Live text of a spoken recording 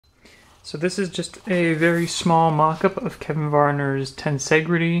So this is just a very small mock-up of Kevin Varner's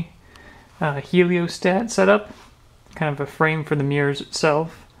Tensegrity Heliostat setup, kind of a frame for the mirrors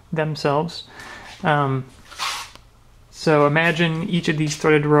themselves. So imagine each of these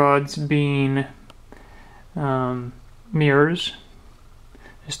threaded rods being mirrors.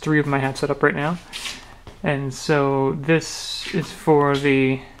 There's 3 of them I have set up right now. And so this is for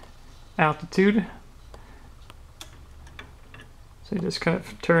the altitude. So you just kind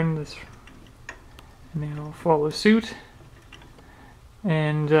of turn this and they'll follow suit.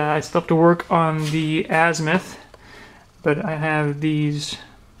 And I still have to work on the azimuth, but I have these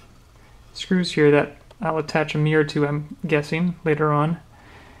screws here that I'll attach a mirror to, I'm guessing, later on.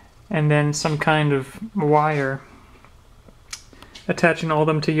 And then some kind of wire attaching all of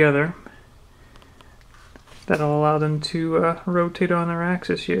them together that'll allow them to rotate on their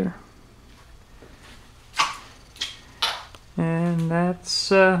axis here. And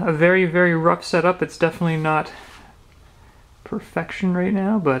that's a very, very rough setup. It's definitely not perfection right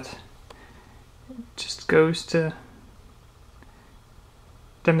now, but it just goes to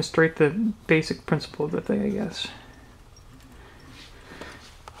demonstrate the basic principle of the thing, I guess.